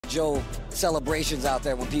Joe celebrations out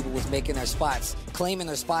there when people was making their spots, claiming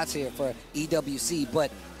their spots here for EWC,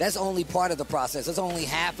 but that's only part of the process. That's only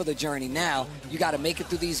half of the journey. Now, you got to make it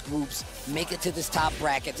through these groups, make it to this top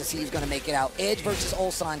bracket to see who's going to make it out. Edge versus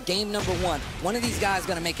Ulsan, game number 1. One of these guys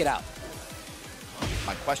going to make it out.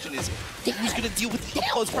 My question is, who's going to deal with the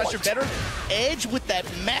close pressure better? Edge with that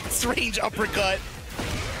max range uppercut.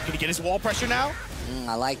 Can he get his wall pressure now?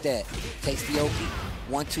 I like that. Takes the Oki.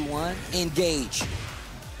 1-2-1. Engage.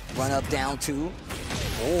 Run up, down 2.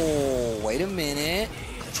 Oh, wait a minute.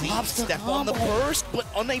 Drops the step on combo. the burst, but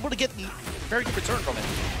unable to get very good return from it.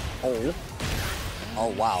 Oh. Oh,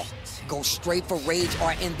 wow. Go straight for Rage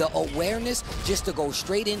Art, and the awareness just to go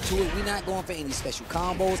straight into it. We're not going for any special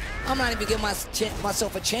combos. I'm not even giving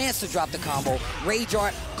myself a chance to drop the combo. Rage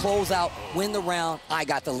Art, close out, win the round. I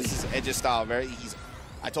got the lead. Edge's style,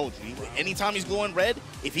 I told you, anytime he's glowing red,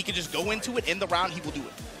 if he can just go into it in the round, he will do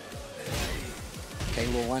it. Okay,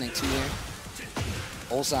 we'll run into here.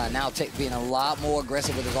 Ulsan now being a lot more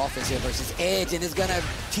aggressive with his offense here versus Edge, and it's going to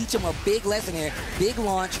teach him a big lesson here. Big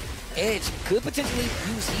launch. Edge could potentially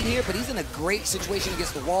use heat here, but he's in a great situation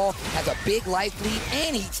against the wall, has a big life lead,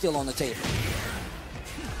 and he's still on the table.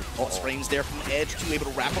 Frames there from Edge, too, able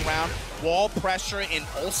to wrap around. Wall pressure, and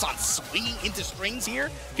Ulsan swinging into strings here.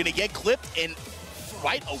 Gonna get clipped, and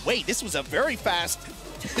right away, this was a very fast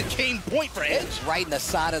gain point for Edge. Right in the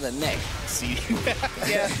side of the neck. See,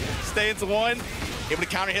 yeah, stay into 1. Able to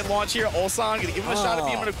counter hit launch here. Ulsan gonna give him a shot at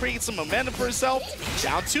being able to create some momentum for himself.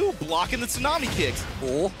 Down 2, blocking the tsunami kicks.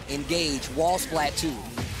 Oh, engage, wall splat 2.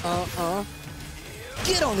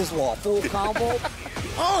 Get on this wall, full combo.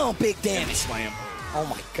 Oh, big damage. Slam. Oh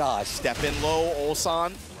my gosh. Step in low,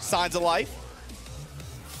 Ulsan, signs of life.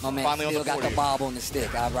 My man finally still got the bob on the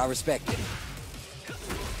stick. I respect it.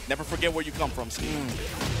 Never forget where you come from, Steve.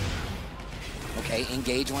 Okay,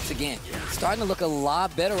 engage once again. Starting to look a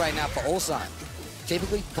lot better right now for Ulsan.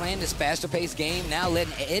 Typically playing this faster-paced game, now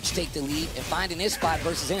letting Edge take the lead and finding his spot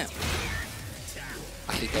versus him.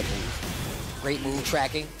 I hate that move. Great move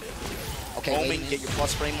tracking. Okay, Roaming, get your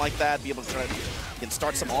plus frame like that, be able to try and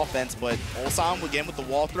start some offense, but Ulsan again with the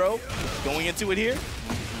wall throw, going into it here.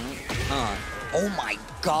 Oh my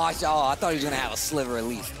gosh, oh, I thought he was gonna have a sliver at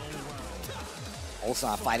least.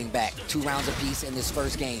 Ulsan fighting back, 2 rounds apiece in this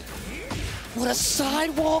first game. What a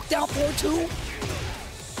sidewalk down 4-2.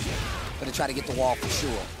 Gonna try to get the wall for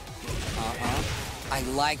sure. I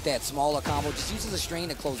like that smaller combo. Just uses a string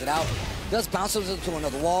to close it out. Does bounce into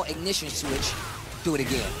another wall. Ignition switch. Do it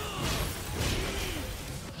again.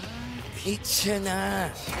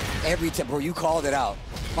 Every time, bro, you called it out.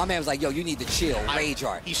 My man was like, yo, you need to chill. Rage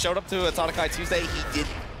Art. He showed up to a Tanakai Tuesday. He did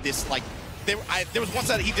this like, there was one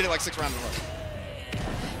set he did it like 6 rounds in a row.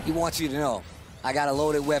 He wants you to know, I got a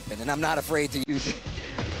loaded weapon, and I'm not afraid to use it.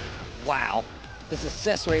 Wow. The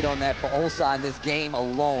success rate on that for Ulsan this game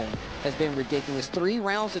alone has been ridiculous. 3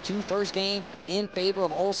 rounds to 2 first game in favor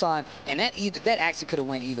of Ulsan, and that actually could have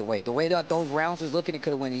went either way. The way that those rounds was looking, it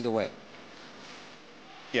could have went either way.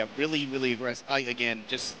 Yeah, really, really aggressive. Again,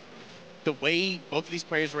 just the way both of these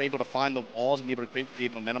players were able to find the walls and be able to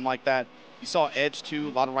create momentum like that. You saw Edge too,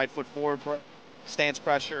 a lot of right foot forward stance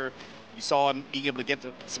pressure. You saw him being able to get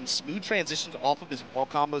to some smooth transitions off of his wall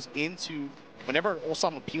combos into whenever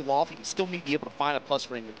Ulsan would peel off, he can still be able to find a plus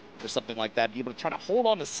frame or something like that, be able to try to hold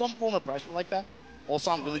on to some form of pressure like that.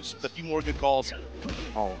 Ulsan really just a few more good calls.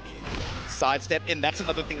 Oh, sidestep, and that's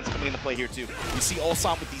another thing that's coming into play here too. You see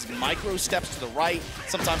Ulsan with these micro steps to the right,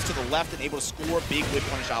 sometimes to the left, and able to score big whip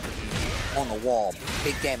punish opportunities. On the wall,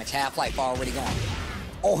 big damage, half-life already gone.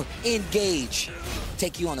 Oh, engage.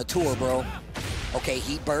 Take you on the tour, bro. Okay,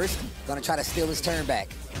 heat burst, gonna try to steal his turn back.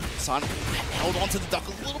 Ulsan held onto the duck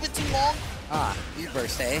a little bit too long. Heat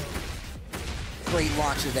burst, eh? Great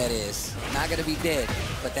launcher that is. Not gonna be dead,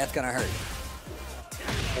 but that's gonna hurt.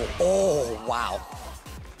 Oh, wow.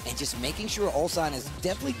 And just making sure Ulsan is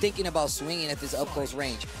definitely thinking about swinging at this up-close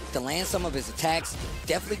range to land some of his attacks.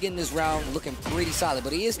 Definitely getting this round looking pretty solid,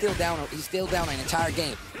 but he is still down. He's still down an entire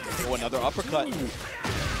game. Oh, another uppercut.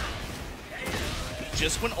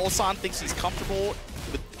 Just when Ulsan thinks he's comfortable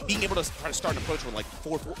with being able to try to start an approach with like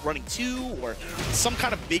 4 running 2 or some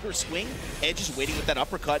kind of bigger swing, Edge is waiting with that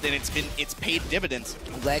uppercut, and it's paid dividends.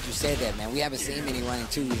 I'm glad you said that, man. We haven't seen many running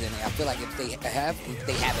 2s, and I feel like if they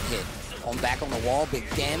haven't hit. Back on the wall, big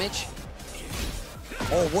damage.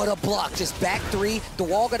 Oh, what a block. Just back 3. The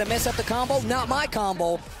wall gonna mess up the combo? Not my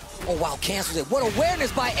combo. Oh, wow, cancels it. What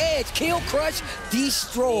awareness by Edge. Kill, crush,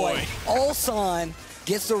 destroy. Ulsan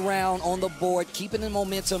gets the round on the board, keeping the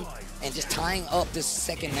momentum and just tying up this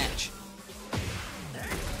second match.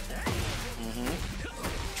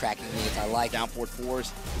 Tracking leads, I like down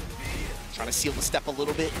 4-4s. trying to seal the step a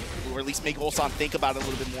little bit, or at least make Ulsan think about it a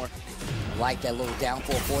little bit more. I like that little down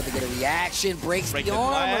forward to get a reaction, breaks the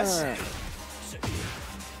armor.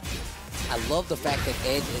 I love the fact that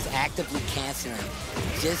Edge is actively canceling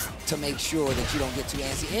just to make sure that you don't get too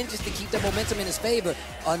antsy and just to keep the momentum in his favor.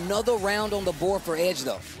 Another round on the board for Edge,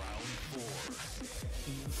 though.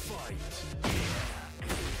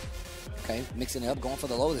 Okay, mixing it up, going for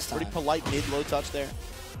the low this time. Pretty polite mid-low touch there.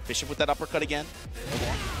 Bishop with that uppercut again.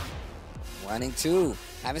 Running two.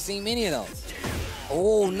 Haven't seen many of those.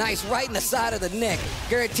 Oh, nice, right in the side of the neck.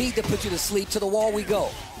 Guaranteed to put you to sleep. To the wall we go.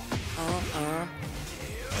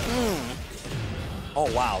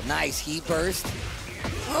 Oh, wow, nice heat burst.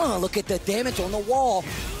 Look at the damage on the wall.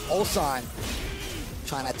 Ulsan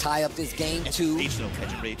trying to tie up this game two. Rage though,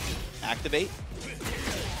 catch and rage. Activate.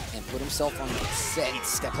 And put himself on the set.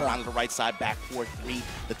 Step around to the right side, back 4-3.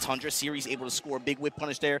 The Tundra series able to score a big whip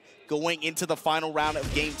punish there, going into the final round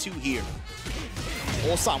of game two here.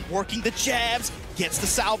 Ulsan working the jabs, gets the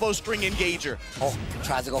salvo string engager. Oh,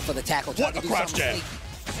 tries to go for the tackle. What a crouch jab.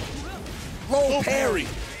 Low parry.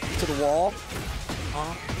 To the wall.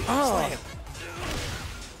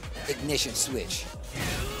 Ignition switch.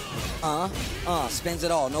 Spins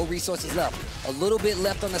it all. No resources left. A little bit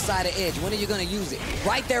left on the side of Edge. When are you going to use it?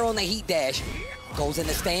 Right there on the heat dash. Goes in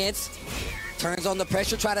the stance. Turns on the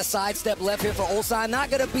pressure. Try to sidestep left here for Ulsan.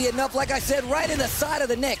 Not going to be enough. Like I said, right in the side of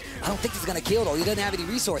the neck. I don't think he's going to kill, though. He doesn't have any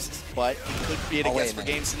resources. But he could be a guess for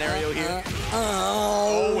game scenario here.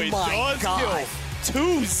 Oh, my God.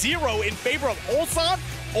 2-0 in favor of Ulsan.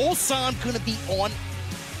 Ulsan going to be on.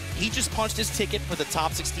 He just punched his ticket for the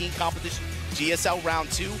top 16 competition, GSL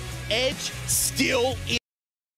round 2. Edge still in.